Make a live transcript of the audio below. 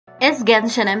Is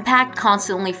Genshin Impact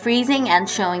constantly freezing and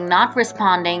showing not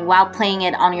responding while playing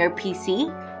it on your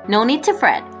PC? No need to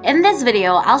fret. In this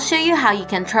video, I'll show you how you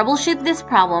can troubleshoot this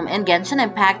problem in Genshin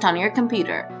Impact on your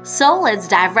computer. So let's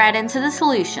dive right into the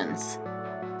solutions.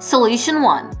 Solution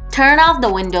 1. Turn off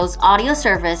the Windows audio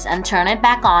service and turn it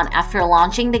back on after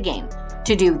launching the game.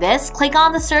 To do this, click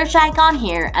on the search icon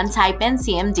here and type in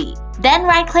CMD. Then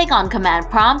right-click on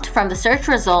Command Prompt from the search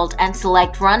result and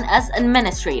select Run as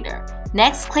Administrator.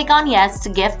 Next, click on Yes to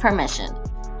give permission.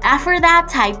 After that,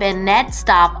 type in net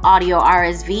stop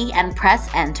Audiosrv and press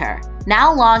Enter.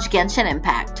 Now launch Genshin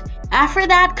Impact. After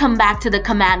that, come back to the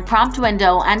Command Prompt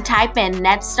window and type in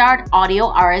net start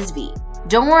Audiosrv.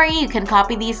 Don't worry, you can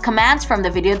copy these commands from the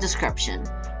video description.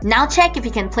 Now check if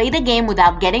you can play the game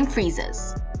without getting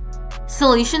freezes.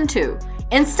 Solution 2.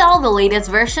 Install the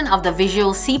latest version of the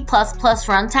Visual C++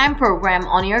 Runtime program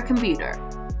on your computer.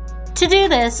 To do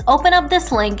this, open up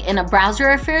this link in a browser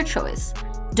of your choice.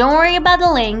 Don't worry about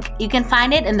the link, you can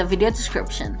find it in the video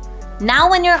description. Now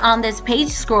when you're on this page,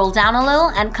 scroll down a little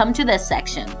and come to this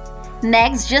section.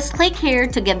 Next, just click here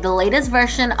to get the latest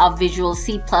version of Visual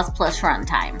C++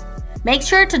 Runtime. Make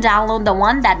sure to download the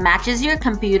one that matches your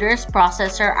computer's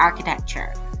processor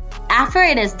architecture. After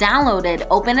it is downloaded,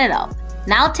 open it up.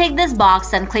 Now take this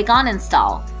box and click on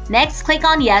Install. Next, click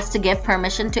on Yes to give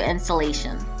permission to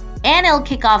installation. And it'll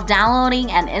kick off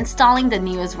downloading and installing the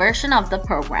newest version of the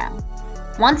program.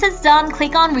 Once it's done,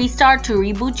 click on Restart to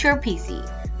reboot your PC.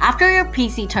 After your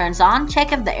PC turns on,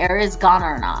 check if the error is gone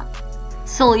or not.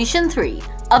 Solution 3.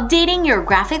 Updating your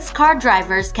graphics card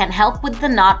drivers can help with the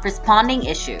not responding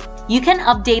issue. You can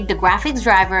update the graphics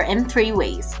driver in 3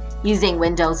 ways: using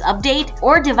Windows Update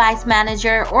or Device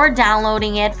Manager, or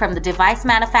downloading it from the device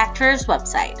manufacturer's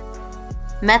website.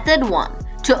 Method 1.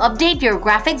 To update your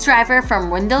graphics driver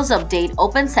from Windows Update,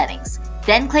 open Settings.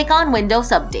 Then click on Windows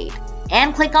Update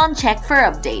and click on Check for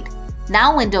Update.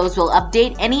 Now Windows will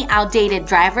update any outdated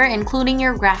driver, including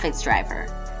your graphics driver.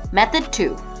 Method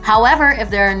 2. However,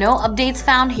 if there are no updates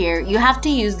found here, you have to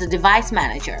use the Device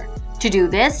Manager. To do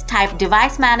this, type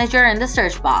Device Manager in the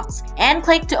search box and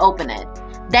click to open it.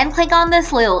 Then click on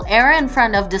this little arrow in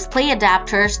front of Display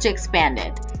Adapters to expand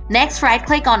it. Next,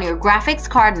 right-click on your graphics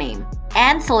card name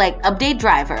and select Update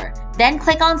Driver. Then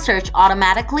click on Search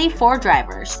automatically for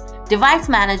drivers. Device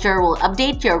Manager will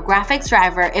update your graphics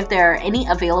driver if there are any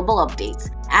available updates.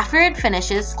 After it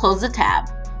finishes, close the tab.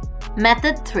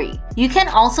 Method 3. You can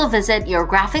also visit your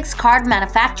graphics card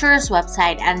manufacturer's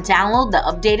website and download the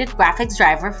updated graphics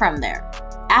driver from there.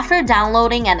 After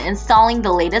downloading and installing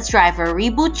the latest driver,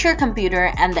 reboot your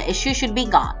computer and the issue should be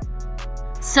gone.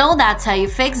 So that's how you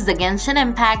fix the Genshin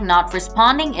Impact not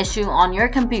responding issue on your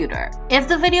computer. If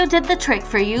the video did the trick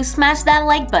for you, smash that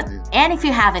like button. And if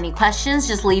you have any questions,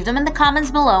 just leave them in the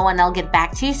comments below and I'll get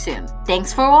back to you soon.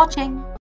 Thanks for watching.